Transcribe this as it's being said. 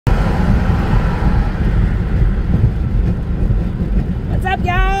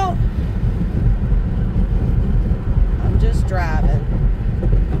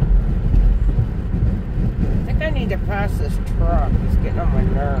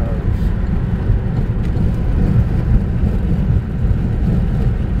nerve.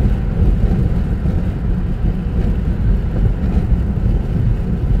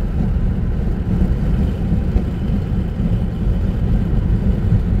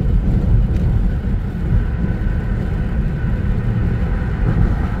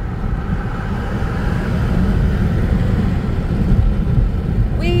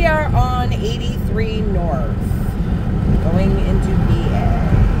 We are on 83 North, going into PA.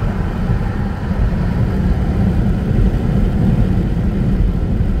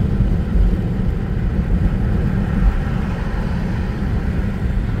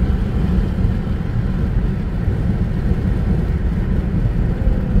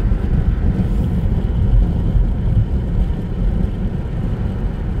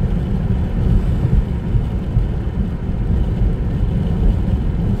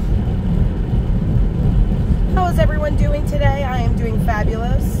 Everyone doing today? I am doing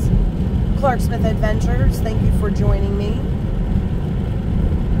fabulous. Clark Smith Adventures, thank you for joining me.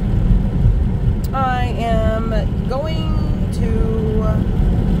 I am going to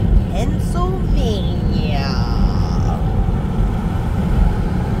Pennsylvania.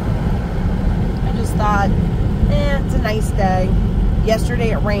 I just thought, it's a nice day. Yesterday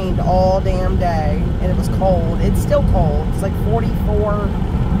it rained all damn day and it was cold. It's still cold. It's like 44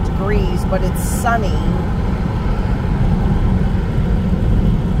 degrees, but it's sunny.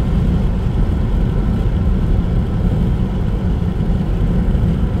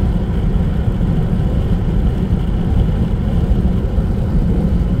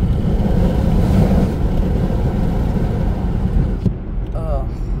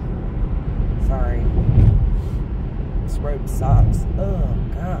 Road sucks. Oh,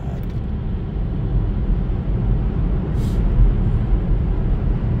 God.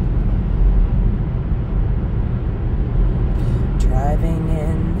 Driving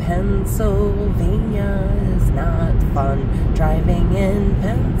in Pennsylvania is not fun. Driving in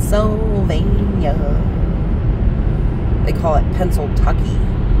Pennsylvania. They call it Pennsyltucky.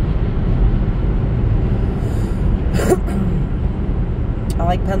 I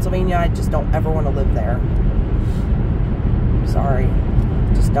like Pennsylvania. I just don't ever want to live there. Sorry,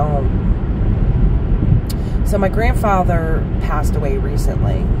 just don't. So my grandfather passed away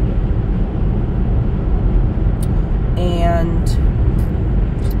recently, and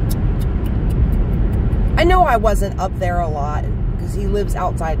I know I wasn't up there a lot because he lives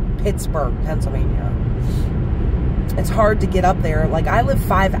outside Pittsburgh, Pennsylvania. It's hard to get up there. Like, I live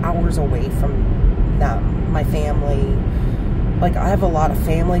 5 hours away from them, my family. Like, I have a lot of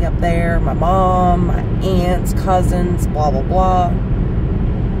family up there. My mom, my aunts, cousins, blah, blah, blah.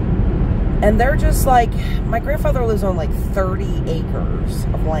 And they're just like, my grandfather lives on like 30 acres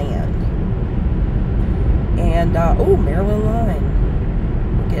of land. And, oh, Maryland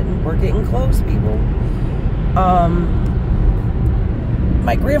line. We're getting close, people.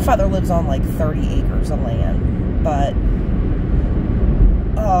 My grandfather lives on like 30 acres of land. But,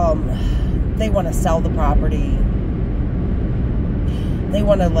 they want to sell the property. They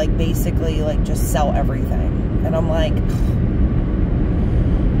want to, like, basically, like, just sell everything. And I'm like,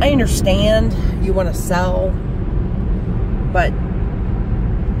 I understand you want to sell, but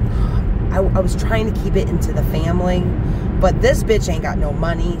I was trying to keep it into the family. But this bitch ain't got no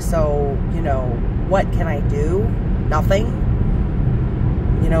money, so, you know, what can I do? Nothing.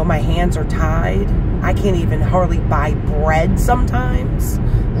 You know, my hands are tied. I can't even hardly buy bread sometimes.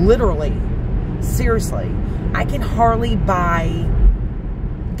 Literally. Seriously. I can hardly buy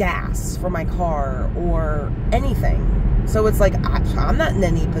gas for my car or anything. So it's like, I'm not in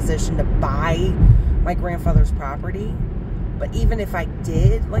any position to buy my grandfather's property. But even if I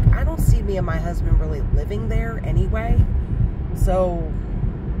did, like, I don't see me and my husband really living there anyway. So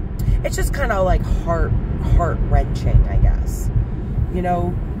it's just kind of like heart-wrenching, I guess. You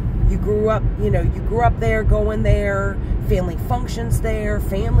know, you grew up there, going there, family functions there,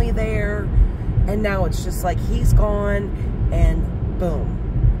 family there, and now it's just like he's gone, and boom.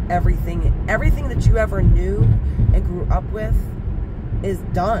 Everything that you ever knew and grew up with is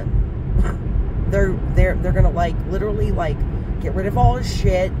done. They're gonna, like, literally, like, get rid of all his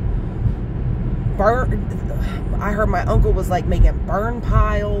shit. Burn. I heard my uncle was like making burn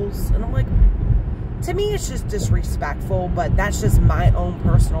piles, and I'm like, to me it's just disrespectful, but that's just my own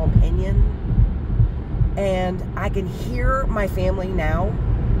personal opinion. And I can hear my family now.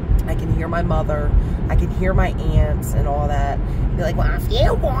 I can hear my mother. I can hear my aunts and all that. Be like, well, if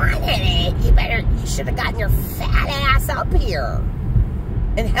you wanted it, you should have gotten your fat ass up here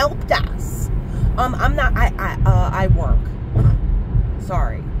and helped us. I work.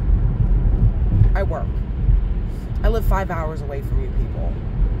 Sorry. I work. I live 5 hours away from you people.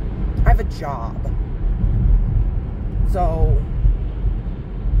 I have a job. So,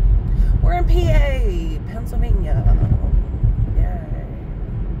 we're in PA, Pennsylvania. Yay.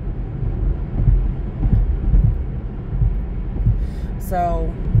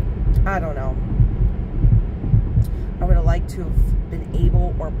 So, I don't know. I would have liked to have been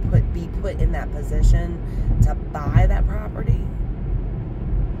able or be put in that position to buy that property.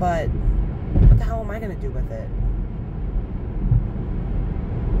 But what the hell am I going to do with it?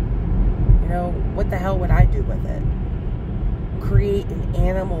 You know, what the hell would I do with it? Create an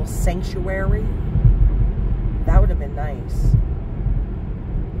animal sanctuary? That would have been nice.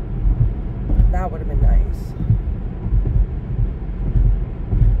 That would have been nice.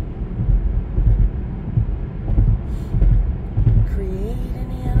 Create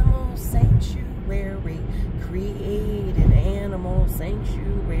an animal sanctuary. Create an animal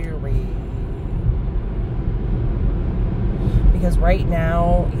sanctuary. Because right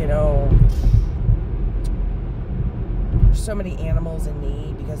now, you know, there's so many animals in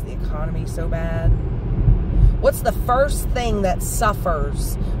need because the economy is so bad. What's the first thing that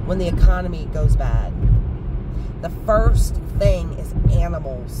suffers when the economy goes bad? The first thing is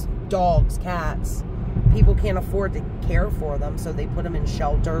animals, dogs, cats. People can't afford to care for them, so they put them in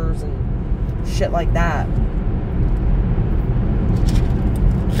shelters and shit like that.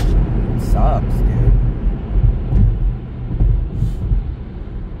 It sucks, dude.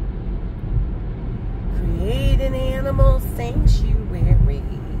 Create an animal sanctuary.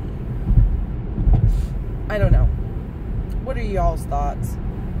 I don't know. What are y'all's thoughts?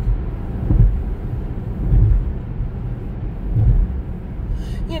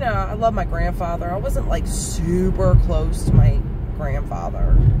 You know, I love my grandfather. I wasn't like super close to my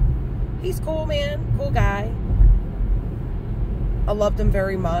grandfather. He's cool, man. Cool guy. I loved him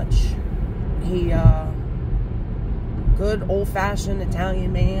very much. He, good old-fashioned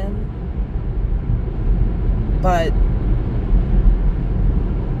Italian man. But,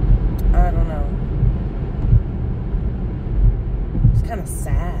 I don't know. It's kind of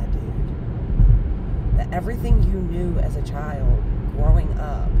sad, dude. That everything you knew as a child growing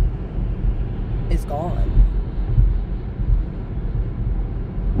up is gone.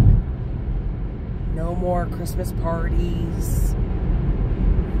 No more Christmas parties.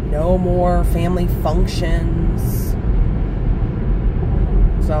 No more family functions.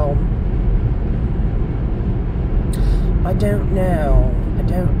 So, I don't know. I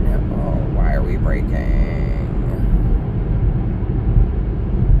don't know. Oh, why are we breaking?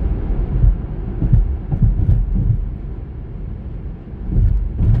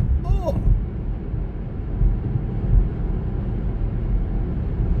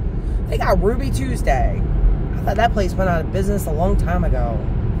 They got Ruby Tuesday. I thought that place went out of business a long time ago.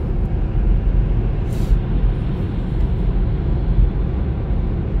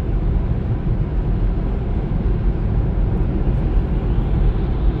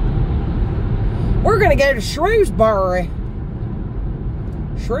 We're going to go to Shrewsbury.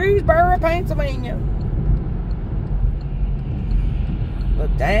 Shrewsbury, Pennsylvania. The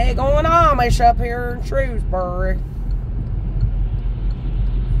daggone Amish up here in Shrewsbury.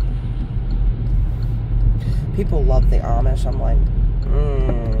 People love the Amish. I'm like,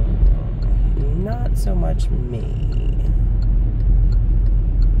 not so much me.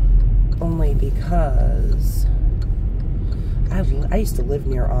 Only because I used to live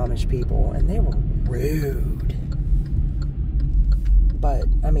near Amish people, and they were rude. But,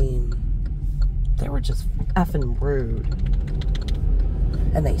 I mean, they were just effing rude.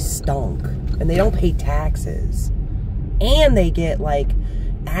 And they stunk. And they don't pay taxes. And they get, like,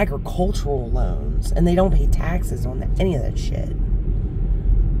 agricultural loans, and they don't pay taxes on any of that shit.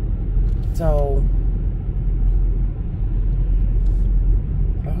 So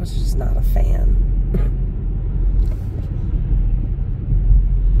I was just not a fan.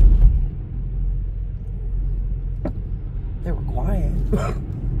 They were quiet.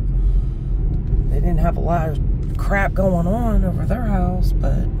 They didn't have a lot of crap going on over their house,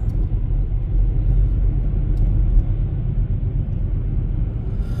 but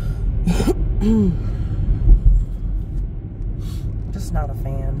just not a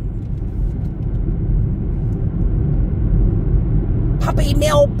fan. Puppy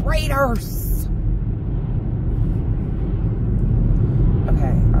mill breeders.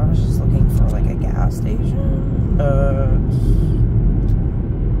 Okay, I was just looking for like a gas station, but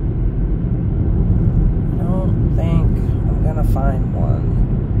I don't think I'm gonna find one.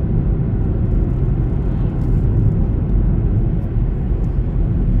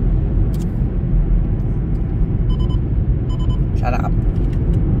 Shut up.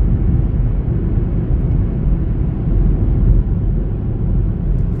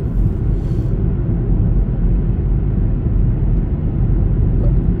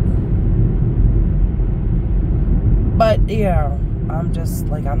 Yeah, I'm just,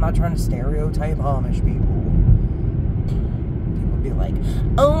 like, I'm not trying to stereotype Amish people. People be like,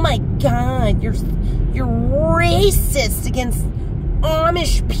 oh my God, you're racist against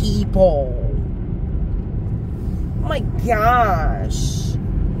Amish people. Oh my gosh.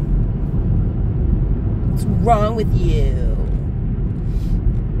 What's wrong with you?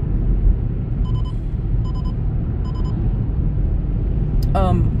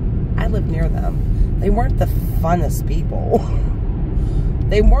 I lived near them. They weren't the funnest people.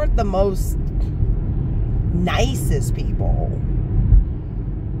 They weren't the most nicest people.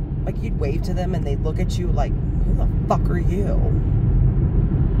 Like, you'd wave to them and they'd look at you like, who the fuck are you?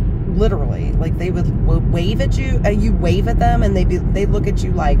 Literally. Like, they would wave at you, and you'd wave at them, and they'd look at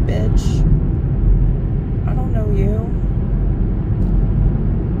you like, bitch, I don't know you.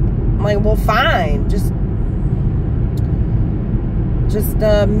 I'm like, well, fine. Just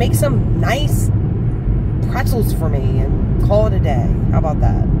make some nice pretzels for me and call it a day. How about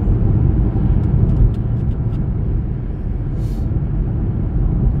that?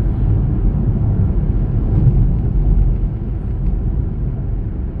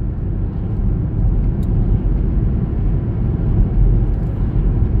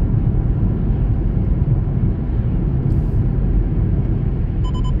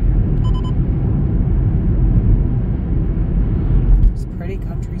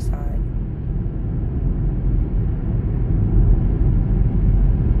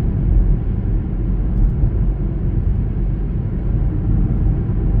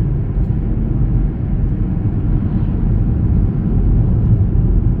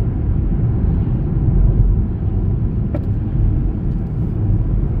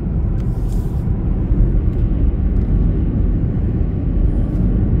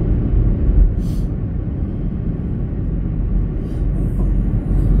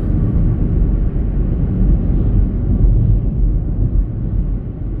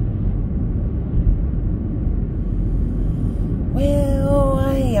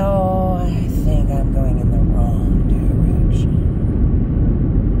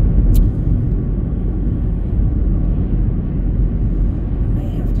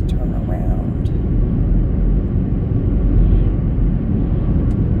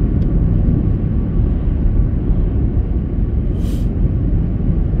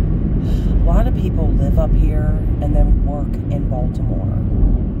 People live up here and then work in Baltimore.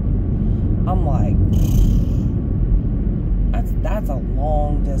 I'm like, that's a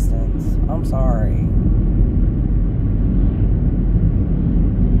long distance. I'm sorry.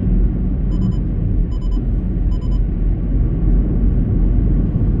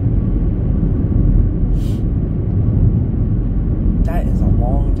 That is a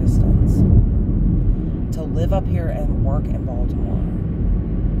long distance. To live up here and work in Baltimore.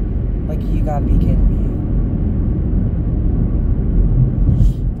 Like, you gotta be kidding me.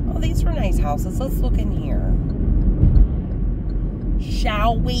 Oh, these are nice houses. Let's look in here.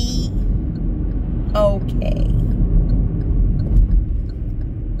 Shall we? Okay.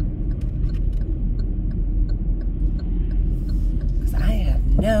 Because I have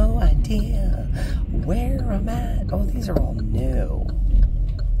no idea where I'm at. Oh, these are all new.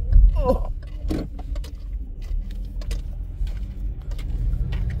 Oh.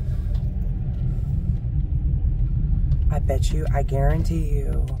 I guarantee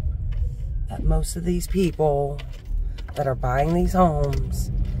you that most of these people that are buying these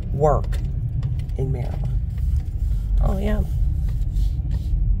homes work in Maryland. Oh, yeah.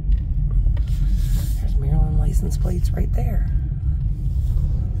 There's Maryland license plates right there.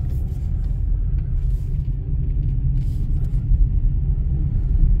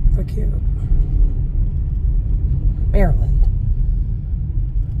 They're cute. Maryland.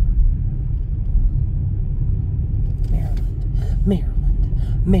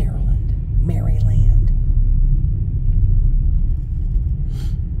 Maryland, Maryland, Maryland.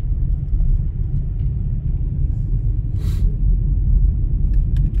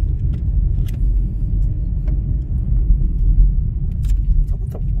 Look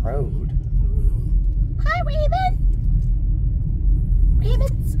at the road. Hi, Raven.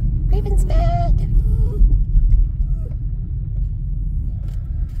 Raven's mad.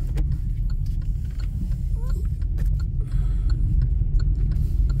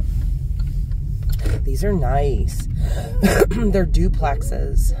 These are nice. They're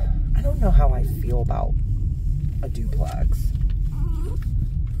duplexes. I don't know how I feel about a duplex.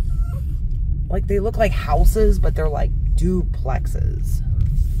 Like, they look like houses, but they're like duplexes.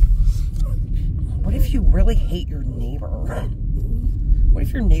 What if you really hate your neighbor? What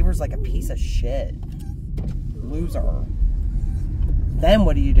if your neighbor's like a piece of shit? Loser. Then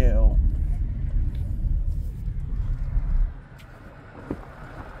what do you do?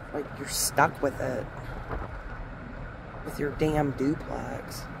 Like, you're stuck with it. With your damn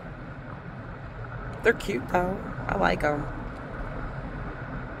duplex. They're cute, though. I like them.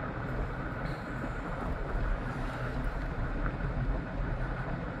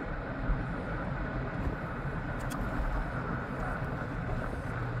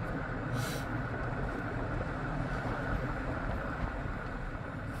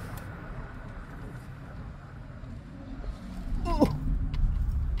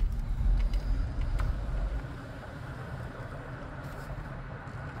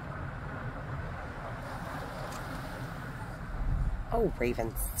 Oh,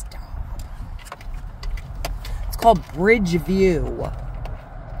 Raven, stop. It's called Bridge View.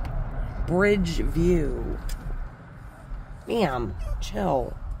 Bridge View. Ma'am,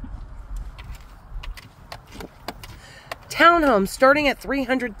 chill. Townhome starting at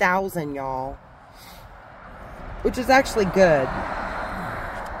 $300,000, y'all. Which is actually good.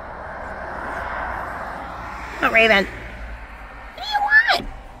 Oh, Raven. What do you want?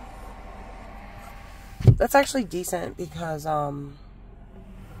 That's actually decent because, I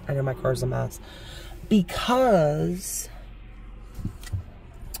know my car's a mess. Because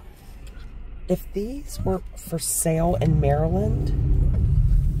if these were for sale in Maryland,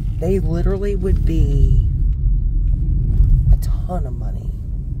 they literally would be a ton of money.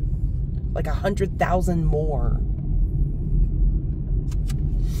 Like 100,000 more.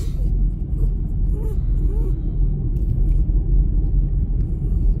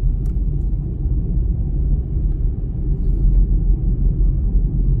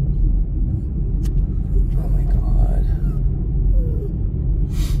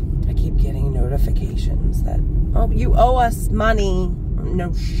 Notifications that, oh, you owe us money.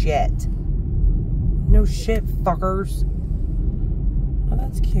 No shit. No shit, fuckers. Oh,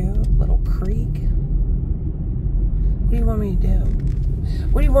 that's cute. Little creek. What do you want me to do?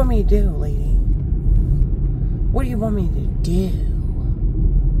 What do you want me to do, lady? What do you want me to do?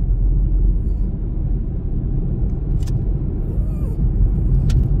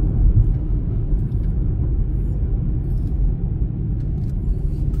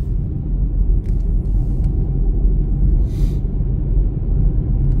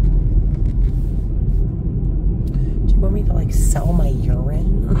 Sell my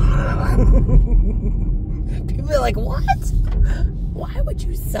urine? People are like, what? Why would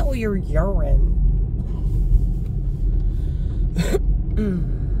you sell your urine?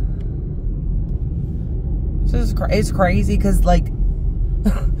 It's crazy because, like,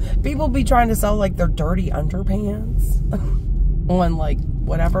 people be trying to sell, like, their dirty underpants on, like,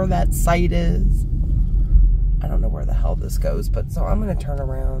 whatever that site is. I don't know where the hell this goes, but so I'm going to turn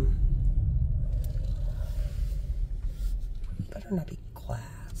around. Better not be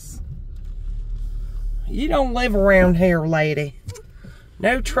glass. You don't live around here, lady.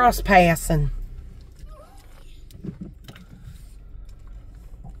 No trespassing.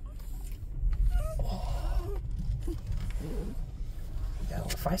 Yo,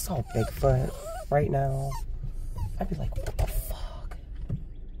 if I saw Bigfoot right now, I'd be like, what the fuck?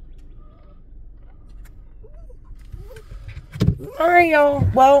 Alright, y'all.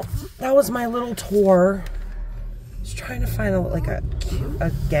 Well, that was my little tour. Trying to find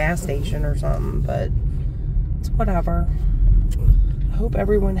a gas station or something, but it's whatever. I hope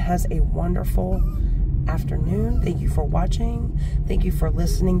everyone has a wonderful afternoon. Thank you for watching. Thank you for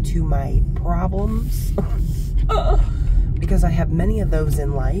listening to my problems. Because I have many of those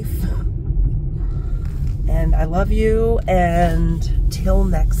in life. And I love you, and till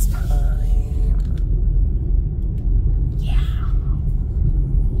next time.